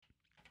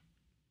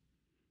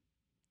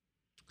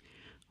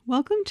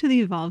Welcome to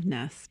the Evolved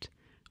Nest.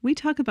 We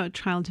talk about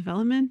child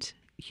development,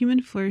 human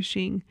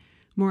flourishing,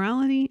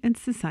 morality, and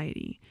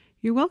society.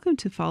 You're welcome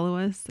to follow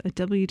us at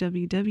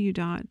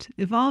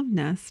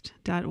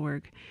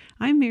www.evolvednest.org.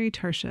 I'm Mary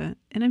Darcia,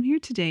 and I'm here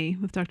today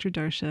with Dr.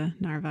 Darcia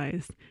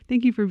Narvaez.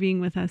 Thank you for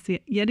being with us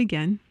yet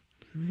again.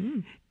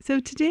 Mm-hmm. So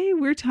today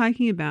we're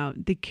talking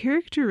about the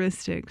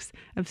characteristics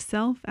of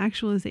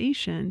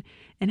self-actualization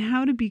and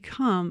how to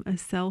become a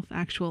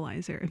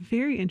self-actualizer. A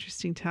very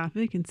interesting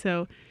topic, and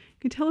so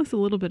you can tell us a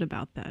little bit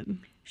about that.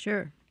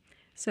 Sure.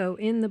 So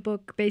in the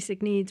book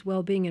Basic Needs,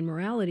 Well-Being, and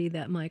Morality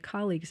that my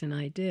colleagues and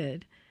I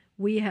did,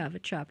 we have a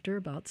chapter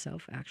about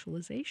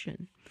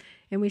self-actualization.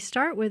 And we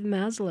start with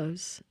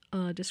Maslow's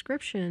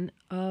description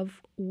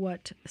of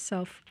what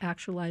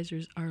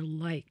self-actualizers are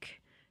like.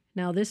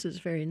 Now, this is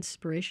very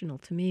inspirational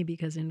to me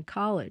because in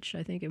college,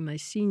 I think in my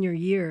senior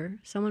year,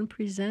 someone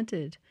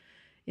presented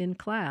in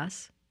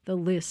class the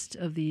list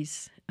of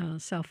these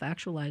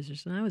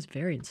self-actualizers, and I was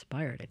very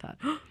inspired. I thought,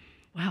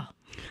 wow,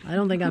 I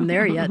don't think I'm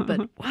there yet,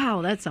 but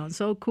wow, that sounds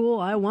so cool.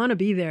 I want to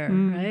be there,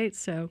 right?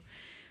 So,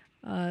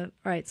 all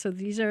right, so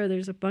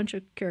there's a bunch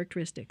of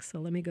characteristics, so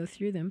let me go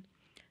through them.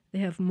 They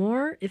have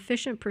more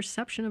efficient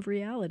perception of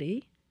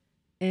reality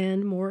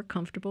and more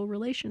comfortable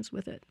relations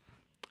with it.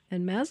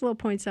 And Maslow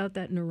points out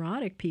that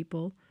neurotic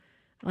people,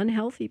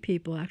 unhealthy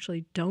people,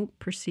 actually don't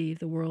perceive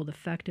the world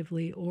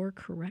effectively or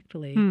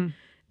correctly.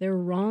 They're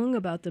wrong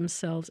about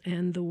themselves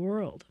and the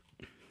world.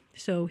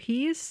 So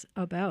he's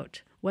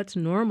about what's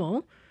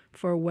normal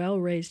for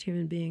well-raised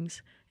human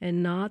beings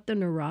and not the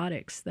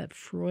neurotics that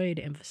Freud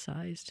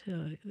emphasized.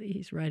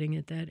 He's writing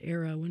at that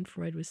era when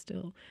Freud was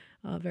still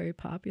very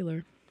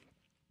popular.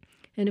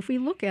 And if we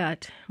look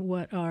at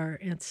what our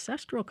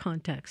ancestral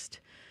context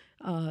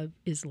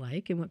is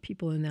like and what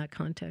people in that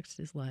context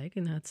is like,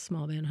 and that's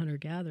small band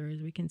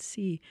hunter-gatherers, we can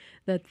see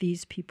that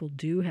these people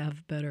do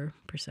have better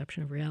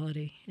perception of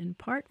reality, in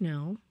part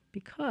now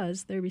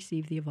because they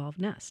receive the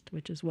evolved nest,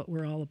 which is what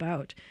we're all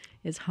about,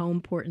 is how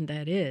important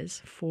that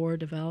is for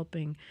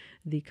developing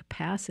the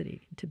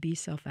capacity to be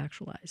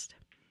self-actualized.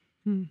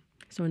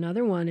 So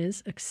another one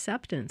is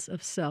acceptance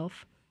of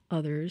self,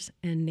 others,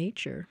 and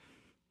nature.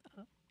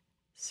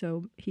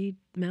 So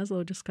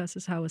Maslow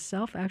discusses how a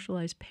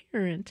self-actualized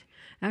parent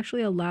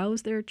actually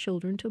allows their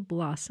children to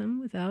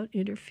blossom without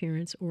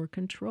interference or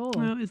control.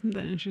 Oh, isn't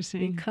that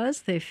interesting?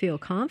 Because they feel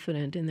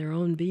confident in their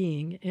own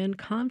being and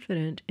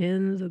confident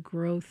in the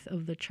growth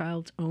of the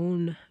child's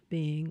own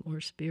being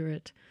or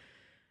spirit.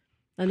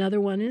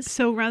 Another one is...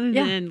 So rather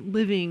than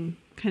living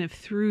kind of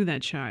through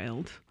that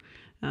child,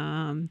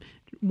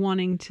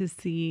 wanting to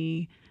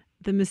see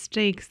the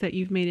mistakes that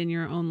you've made in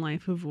your own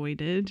life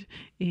avoided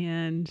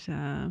and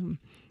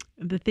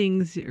the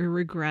things or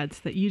regrets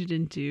that you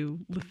didn't do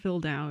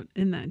filled out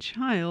in that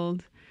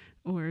child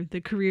or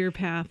the career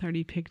path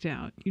already picked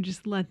out. You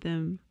just let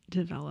them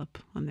develop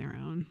on their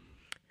own.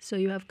 So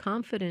you have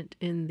confidence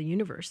in the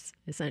universe,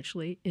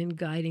 essentially, in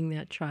guiding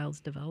that child's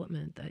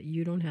development, that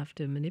you don't have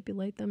to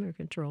manipulate them or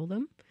control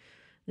them.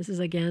 This is,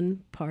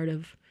 again, part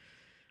of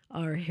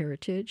our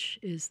heritage,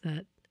 is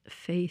that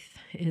faith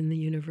in the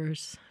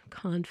universe,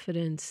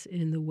 confidence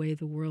in the way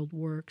the world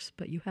works,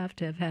 but you have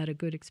to have had a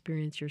good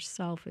experience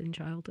yourself in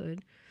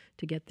childhood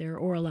to get there,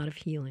 or a lot of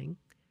healing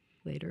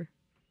later.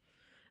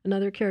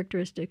 Another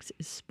characteristic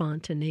is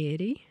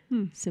spontaneity,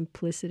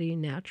 simplicity,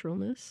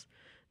 naturalness.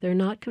 They're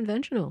not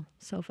conventional.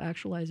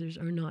 Self-actualizers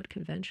are not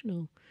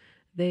conventional.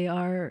 They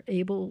are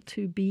able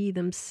to be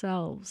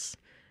themselves,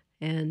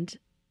 and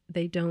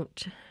they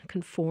don't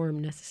conform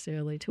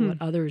necessarily to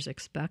what others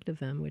expect of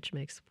them, which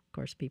makes, of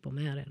course, people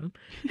mad at them.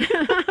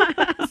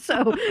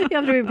 So you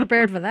have to be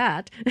prepared for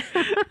that.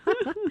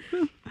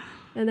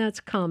 And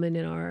that's common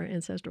in our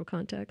ancestral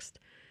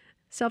context.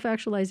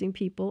 Self-actualizing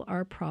people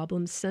are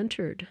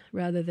problem-centered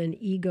rather than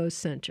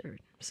ego-centered.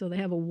 So they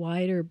have a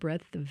wider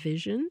breadth of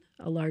vision,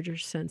 a larger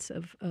sense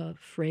of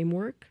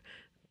framework,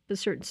 a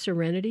certain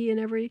serenity in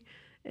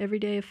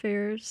everyday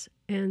affairs.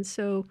 And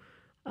so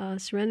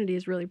serenity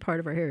is really part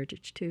of our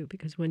heritage, too,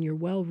 because when you're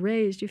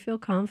well-raised, you feel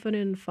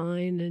confident and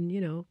fine, and,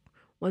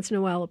 once in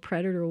a while a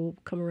predator will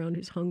come around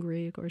who's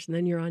hungry, of course, and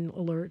then you're on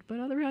alert. But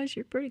otherwise,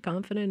 you're pretty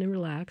confident and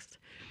relaxed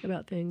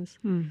about things.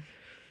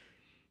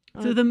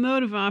 So the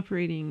mode of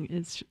operating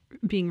is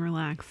being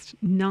relaxed,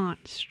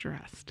 not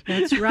stressed.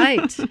 That's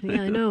right.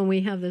 Yeah, I know.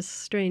 We have this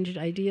strange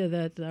idea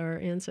that our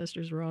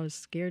ancestors were always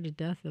scared to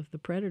death of the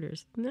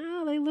predators.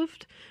 No, they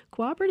lived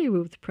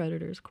cooperatively with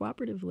predators,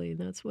 cooperatively. And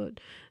that's what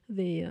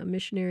the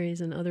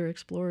missionaries and other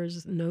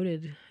explorers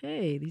noted.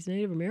 Hey, these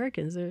Native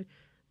Americans, they're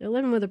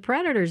living with the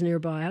predators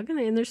nearby. How can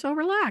they? And they're so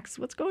relaxed.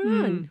 What's going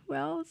on?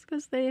 Well, it's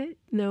because they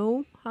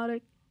know how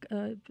to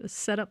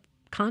set up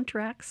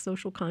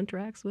social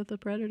contracts with the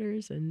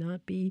predators, and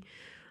not be,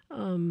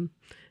 and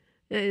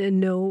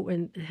know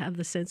and have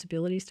the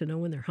sensibilities to know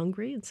when they're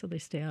hungry, and so they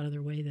stay out of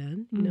their way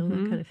then,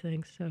 that kind of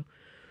thing. So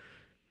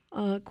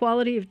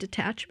quality of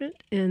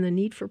detachment and the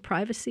need for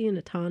privacy and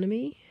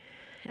autonomy,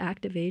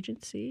 active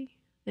agency,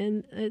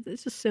 And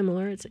it's just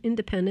similar. It's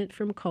independent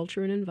from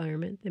culture and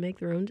environment. They make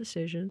their own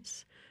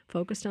decisions,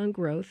 focused on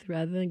growth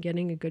rather than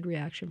getting a good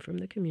reaction from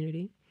the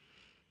community.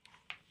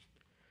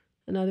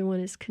 Another one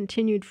is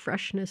continued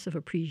freshness of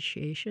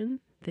appreciation.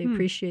 They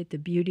appreciate the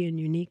beauty and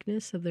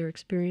uniqueness of their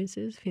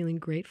experiences, feeling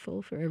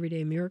grateful for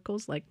everyday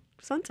miracles like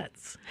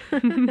sunsets.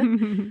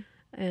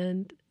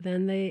 And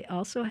then they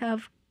also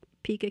have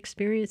peak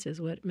experiences,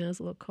 what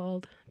Maslow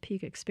called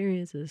peak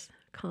experiences,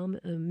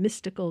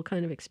 mystical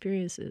kind of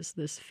experiences,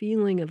 this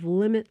feeling of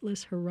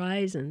limitless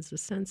horizons, a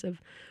sense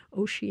of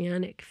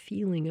oceanic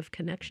feeling of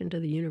connection to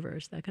the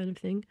universe, that kind of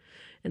thing.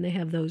 And they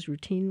have those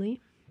routinely,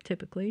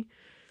 typically.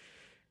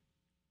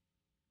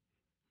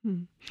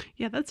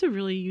 Yeah, that's a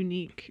really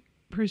unique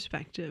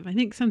perspective. I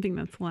think something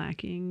that's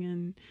lacking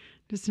and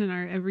just in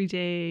our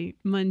everyday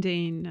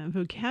mundane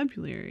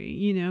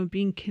vocabulary,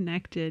 being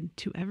connected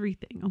to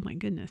everything. Oh my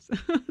goodness.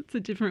 It's a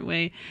different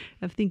way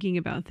of thinking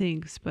about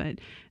things, but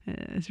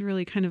it's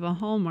really kind of a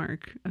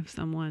hallmark of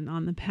someone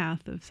on the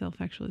path of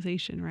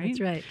self-actualization, right? That's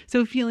right.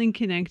 So feeling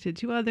connected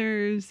to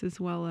others as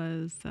well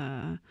as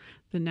the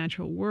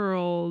natural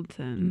world.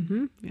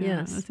 And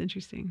Yes. That's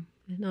interesting.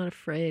 Not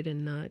afraid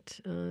and not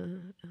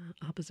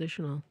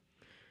oppositional.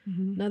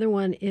 Another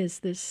one is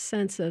this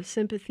sense of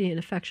sympathy and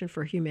affection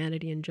for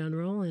humanity in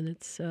general, and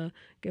it's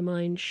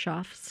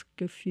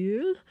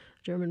Gemeinschaftsgefühl,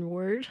 German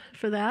word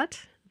for that.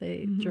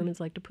 Germans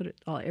like to put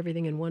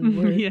everything in one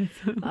word. Yes.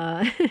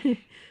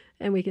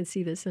 And we can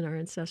see this in our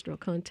ancestral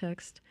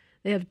context.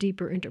 They have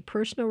deeper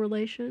interpersonal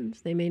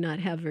relations. They may not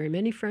have very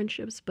many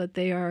friendships, but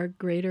they are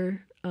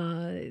greater.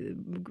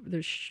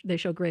 They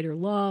show greater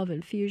love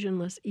and fusion,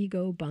 less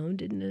ego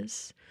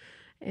boundedness,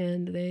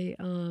 and they.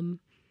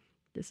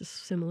 This is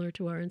similar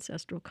to our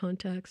ancestral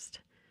context.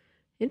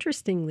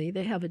 Interestingly,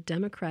 they have a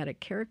democratic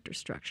character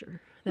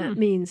structure. That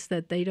means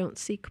that they don't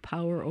seek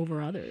power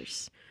over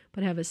others,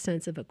 but have a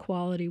sense of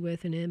equality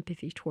with and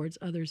empathy towards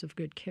others of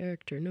good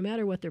character, no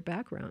matter what their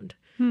background.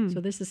 So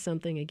this is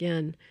something,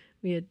 again,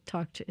 we had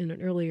talked in an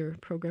earlier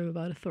program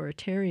about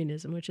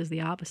authoritarianism, which is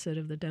the opposite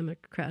of the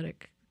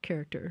democratic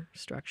character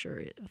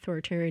structure.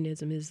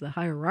 Authoritarianism is the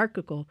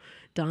hierarchical,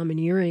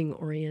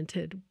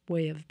 domineering-oriented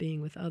way of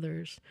being with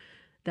others.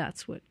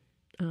 That's what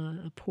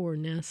a poor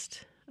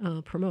nest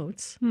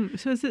promotes.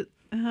 So is it,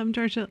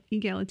 Darcia,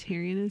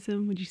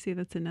 egalitarianism? Would you say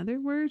that's another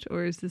word,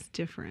 or is this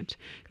different?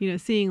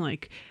 Seeing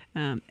like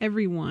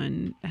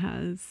everyone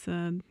has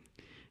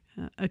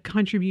a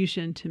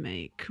contribution to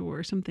make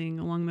or something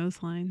along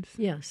those lines?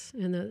 Yes.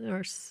 In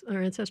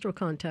our ancestral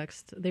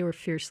context, they were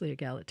fiercely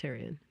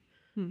egalitarian.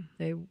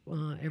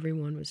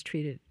 Everyone was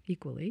treated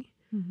equally.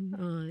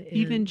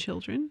 Even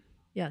children?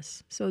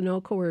 Yes. So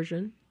no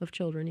coercion of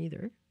children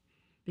either,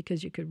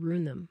 because you could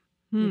ruin them.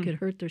 You could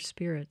hurt their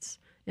spirits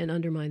and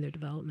undermine their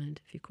development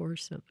if you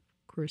coerce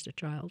a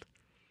child.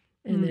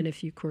 And then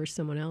if you coerce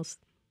someone else,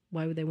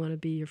 why would they want to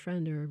be your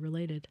friend or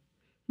related?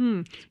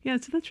 Yeah,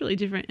 so that's really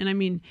different. And I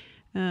mean,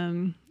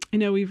 I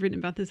know we've written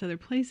about this other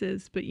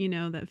places, but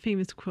that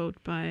famous quote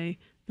by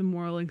the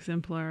moral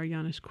exemplar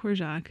Janusz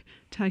Korczak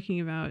talking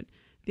about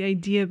the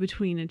idea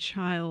between a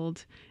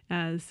child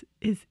as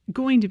is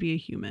going to be a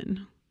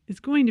human, is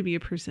going to be a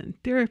person.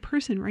 They're a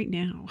person right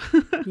now.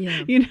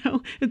 Yeah.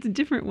 It's a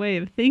different way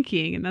of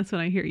thinking, and that's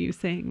what I hear you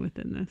saying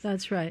within this.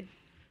 That's right.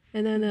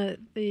 And then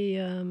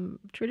the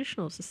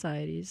traditional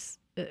societies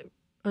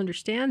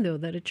understand, though,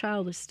 that a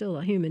child is still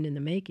a human in the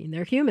making.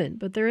 They're human,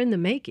 but they're in the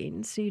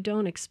making, so you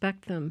don't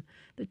expect them,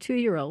 the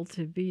 2-year-old,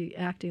 to be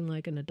acting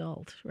like an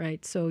adult,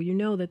 right? So you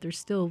know that they're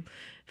still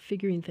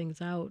figuring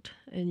things out,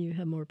 and you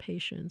have more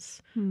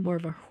patience, more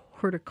of a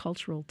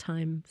horticultural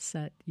time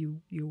set.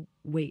 You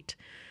wait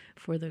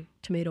for the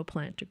tomato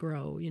plant to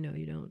grow. You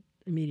don't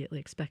immediately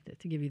expect it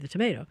to give you the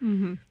tomato.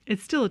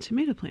 It's still a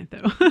tomato plant,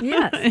 though.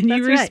 Yes, and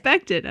you that's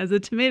respect it as a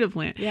tomato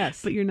plant.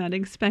 Yes, but you're not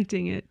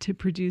expecting it to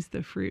produce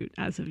the fruit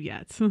as of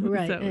yet.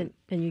 Right, So.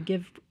 and you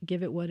give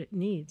it what it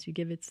needs. You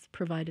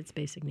provide its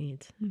basic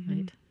needs,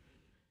 right?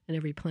 And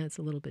every plant's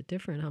a little bit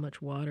different. How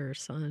much water or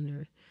sun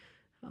or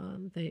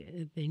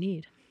they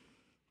need.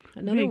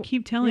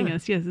 Keep telling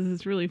us. Yes, this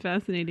is really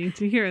fascinating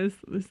to hear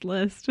this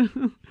list.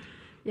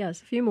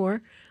 Yes, a few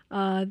more.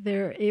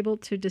 They're able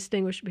to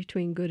distinguish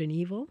between good and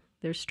evil.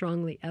 They're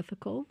strongly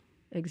ethical,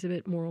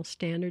 exhibit moral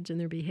standards in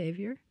their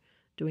behavior,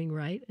 doing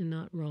right and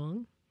not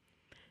wrong.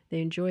 They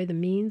enjoy the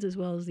means as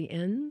well as the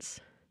ends.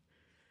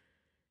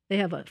 They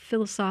have a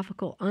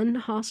philosophical,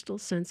 unhostile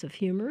sense of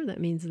humor. That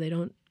means they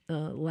don't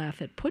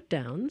laugh at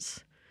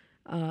put-downs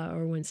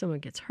or when someone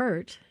gets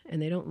hurt,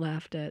 and they don't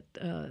laugh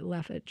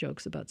at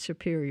jokes about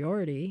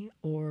superiority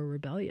or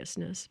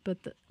rebelliousness, but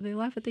they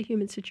laugh at the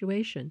human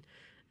situation.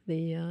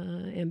 The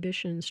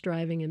ambition,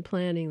 striving, and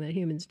planning that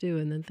humans do,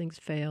 and then things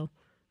fail.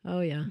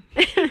 Oh, yeah.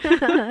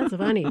 That's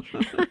funny.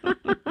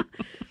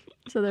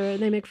 So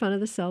they make fun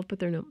of the self, but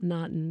they're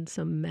not in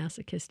some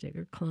masochistic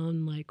or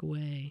clown-like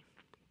way.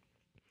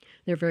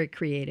 They're very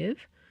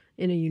creative,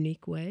 in a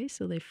unique way.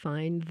 So they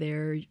find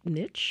their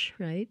niche,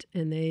 right?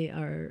 And they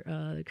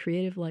are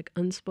creative like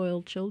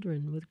unspoiled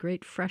children with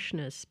great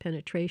freshness,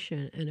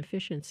 penetration, and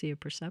efficiency of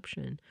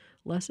perception.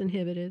 Less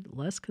inhibited,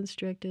 less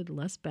constricted,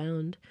 less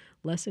bound,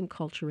 less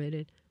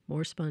enculturated,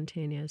 more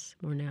spontaneous,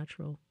 more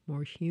natural,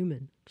 more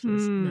human,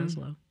 says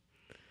Maslow.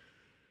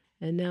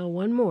 And now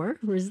one more.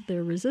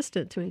 They're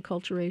resistant to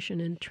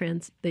enculturation and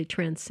they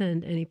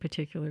transcend any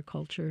particular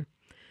culture.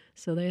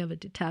 So they have a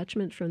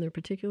detachment from their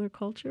particular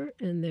culture,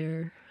 and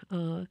they're,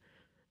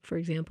 for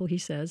example, he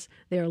says,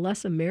 they are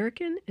less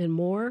American and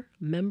more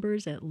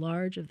members at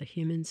large of the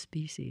human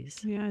species.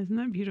 Yeah, isn't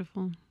that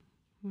beautiful?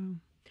 Wow.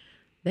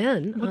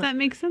 Then, well, that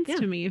makes sense yeah.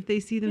 to me if they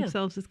see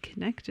themselves as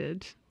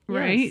connected,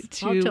 right?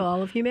 Yes, to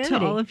all of humanity.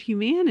 To all of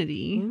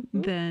humanity,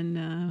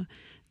 then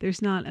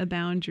there's not a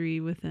boundary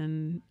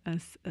within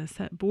a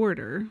set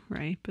border,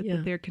 right? But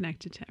that they're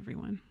connected to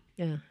everyone.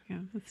 Yeah. Yeah,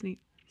 that's neat.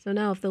 So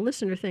now if the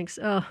listener thinks,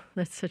 oh,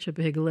 that's such a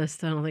big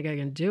list, I don't think I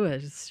can do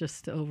it. It's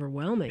just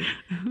overwhelming.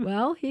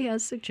 Well, he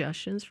has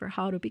suggestions for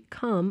how to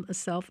become a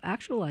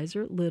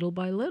self-actualizer little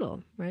by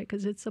little, right?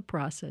 Because it's a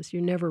process. You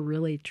never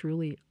really,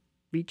 truly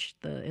reach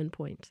the end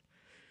point.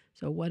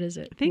 So what is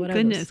it? Thank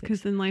goodness,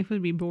 because then life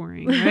would be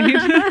boring, right?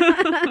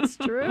 That's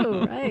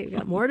true, right? You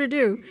got more to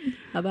do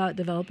about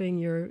developing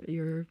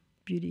your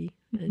beauty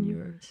and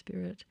your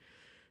spirit.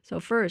 So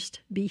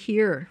first, be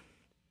here.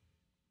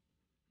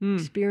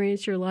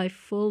 Experience your life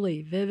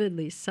fully,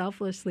 vividly,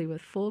 selflessly,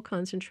 with full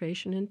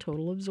concentration and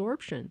total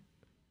absorption.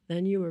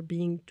 Then you are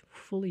being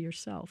fully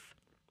yourself.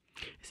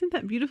 Isn't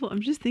that beautiful? I'm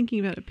just thinking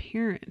about a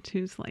parent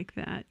who's like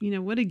that. You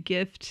know, what a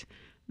gift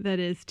that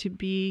is to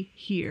be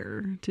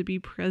here, to be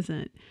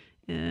present.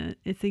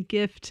 It's a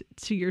gift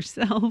to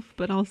yourself,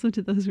 but also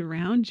to those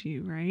around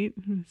you, right?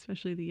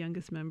 Especially the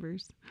youngest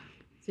members.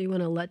 So you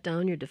want to let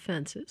down your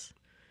defenses.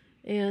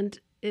 And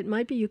it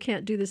might be you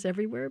can't do this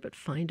everywhere, but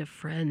find a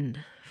friend,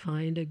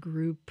 find a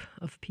group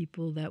of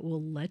people that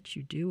will let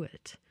you do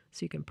it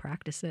so you can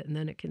practice it, and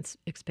then it can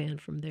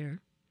expand from there.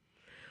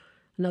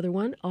 Another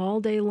one, all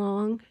day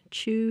long,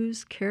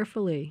 choose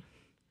carefully.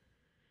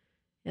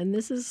 And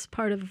this is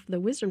part of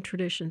the wisdom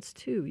traditions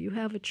too. You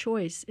have a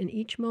choice in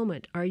each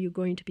moment. Are you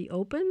going to be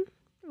open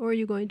or are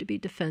you going to be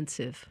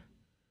defensive?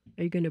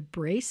 Are you going to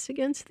brace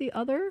against the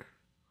other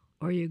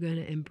or are you going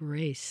to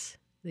embrace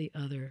the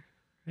other?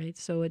 Right?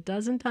 So a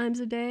dozen times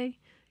a day,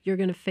 you're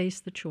going to face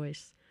the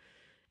choice.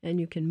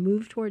 And you can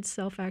move towards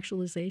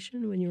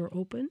self-actualization when you're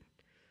open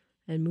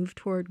and move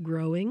toward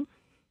growing,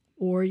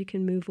 or you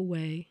can move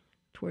away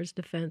towards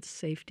defense,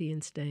 safety,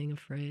 and staying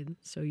afraid.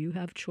 So you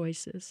have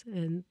choices.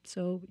 And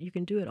so you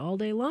can do it all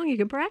day long. You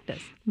can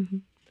practice.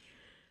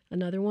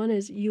 Another one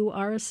is you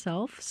are a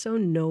self, so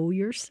know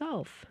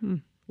yourself.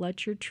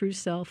 Let your true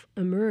self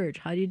emerge.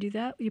 How do you do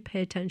that? You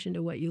pay attention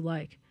to what you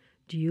like.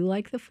 Do you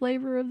like the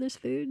flavor of this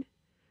food?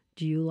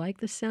 Do you like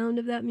the sound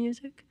of that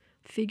music?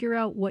 Figure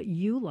out what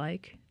you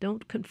like.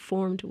 Don't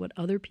conform to what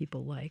other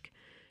people like.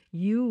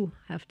 You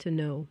have to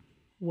know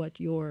what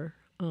your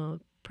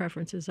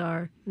preferences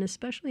are, and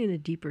especially in a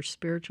deeper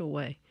spiritual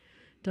way.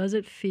 Does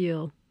it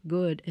feel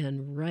good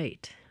and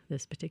right,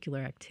 this particular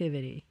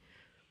activity?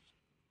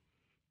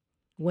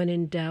 When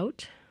in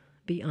doubt,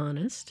 be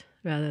honest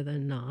rather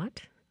than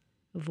not.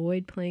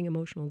 Avoid playing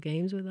emotional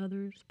games with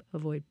others.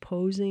 Avoid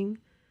posing.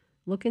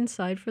 Look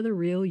inside for the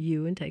real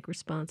you and take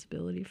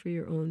responsibility for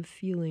your own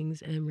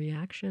feelings and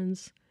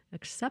reactions.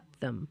 Accept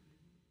them.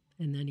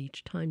 And then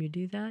each time you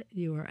do that,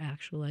 you are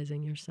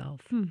actualizing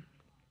yourself.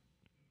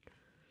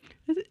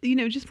 You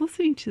know, just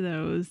listening to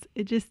those,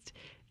 it just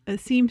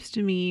seems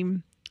to me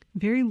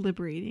very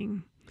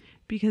liberating,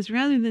 because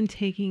rather than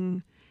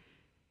taking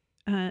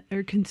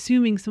or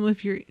consuming so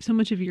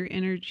much of your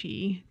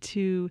energy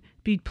to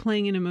be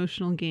playing an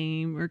emotional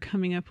game or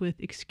coming up with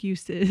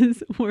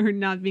excuses or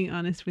not being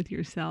honest with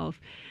yourself,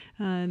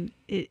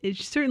 it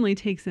certainly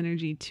takes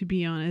energy to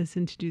be honest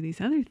and to do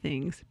these other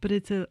things, but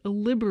it's a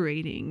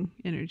liberating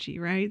energy,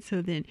 right?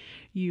 So then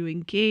you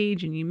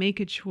engage and you make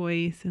a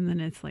choice, and then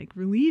it's like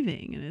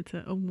relieving, and it's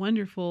a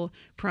wonderful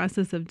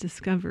process of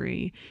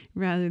discovery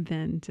rather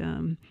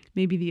than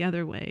maybe the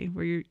other way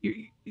where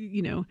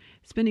you're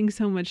spending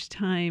so much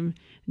time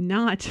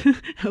not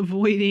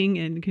avoiding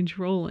and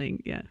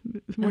controlling. Yeah,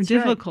 it's more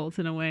difficult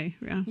in a way.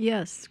 Yeah.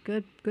 Yes,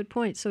 good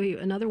point. So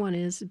another one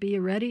is be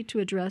ready to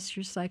address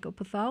your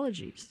psychopathologies.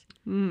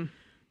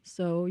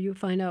 So you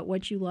find out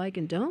what you like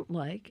and don't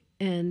like,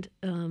 and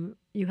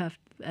you have,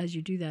 as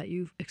you do that,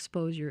 you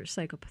expose your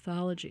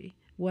psychopathology.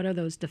 What are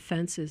those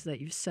defenses that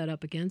you've set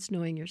up against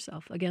knowing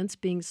yourself,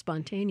 against being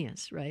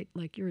spontaneous, right?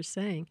 Like you were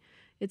saying,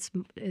 it's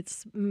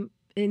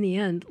in the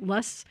end,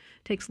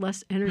 takes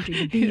less energy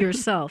to be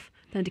yourself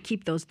than to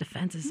keep those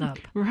defenses up.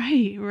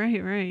 Right.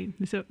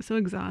 So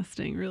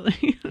exhausting,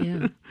 really.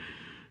 Yeah.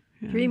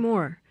 3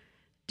 more.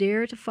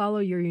 Dare to follow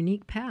your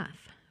unique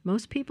path.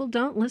 Most people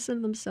don't listen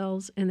to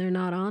themselves, and they're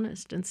not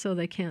honest, and so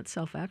they can't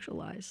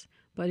self-actualize.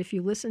 But if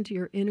you listen to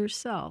your inner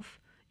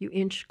self, you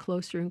inch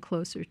closer and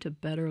closer to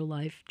better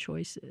life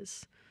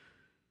choices.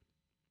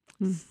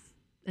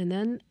 And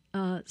then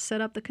set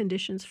up the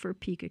conditions for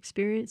peak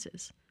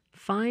experiences.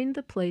 Find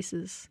the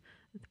places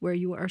where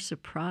you are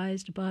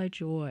surprised by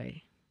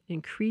joy.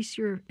 Increase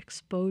your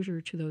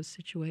exposure to those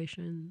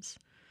situations.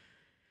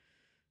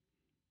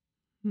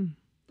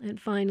 And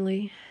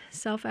finally,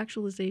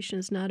 self-actualization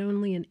is not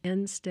only an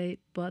end state,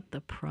 but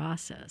the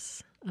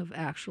process of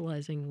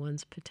actualizing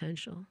one's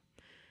potential.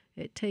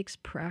 It takes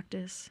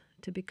practice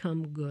to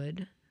become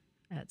good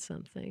at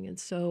something. And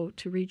so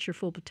to reach your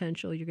full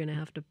potential, you're going to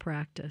have to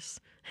practice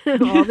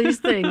all these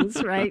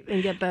things, right?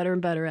 And get better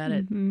and better at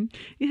it.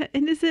 Yeah.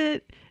 And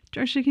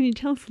Darcia, can you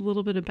tell us a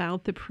little bit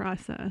about the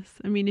process?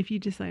 I mean, if you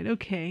decide,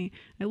 okay,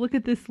 I look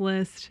at this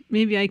list,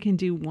 maybe I can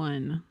do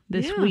one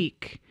this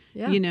week,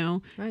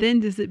 right.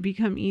 Then does it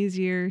become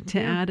easier to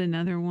add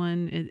another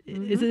one?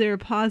 Is there a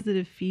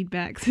positive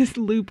feedback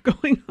loop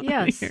going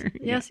on here?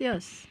 Yes.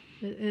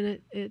 And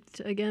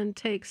it again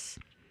takes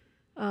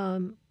a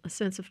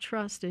sense of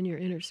trust in your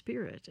inner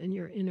spirit and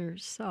your inner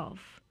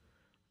self.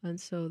 And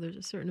so there's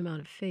a certain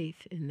amount of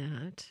faith in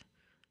that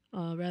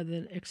rather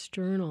than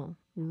external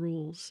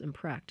rules and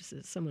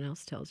practices someone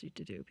else tells you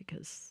to do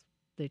because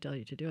they tell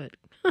you to do it.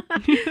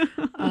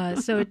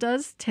 So it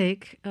does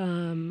take,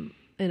 and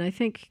I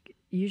think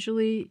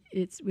usually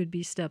it would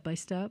be step by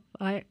step.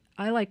 I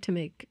like to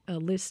make a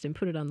list and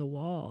put it on the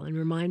wall and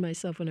remind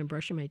myself when I'm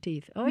brushing my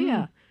teeth. Oh,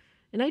 yeah.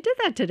 And I did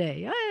that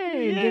today.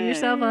 Yay! Give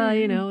yourself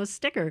a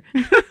sticker.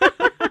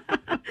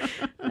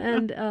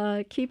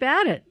 And keep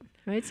at it,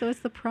 right? So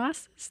it's the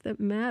process that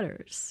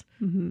matters.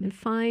 And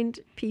find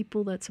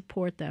people that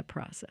support that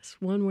process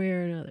one way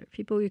or another.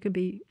 People you can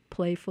be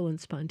playful and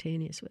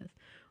spontaneous with,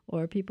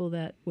 or people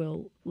that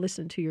will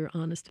listen to your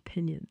honest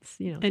opinions,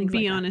 and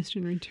be like honest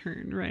in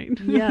return, right?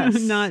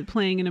 Yes. Not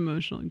playing an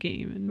emotional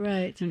game in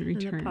return.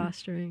 And the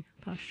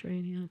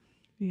posturing,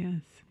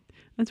 Yes.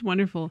 That's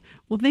wonderful.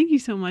 Well, thank you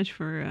so much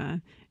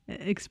for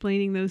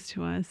explaining those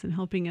to us and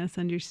helping us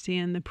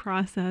understand the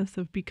process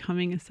of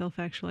becoming a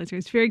self-actualizer.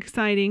 It's very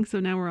exciting. So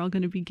now we're all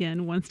going to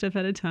begin one step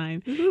at a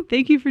time.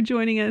 Thank you for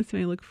joining us,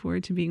 and I look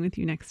forward to being with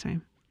you next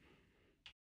time.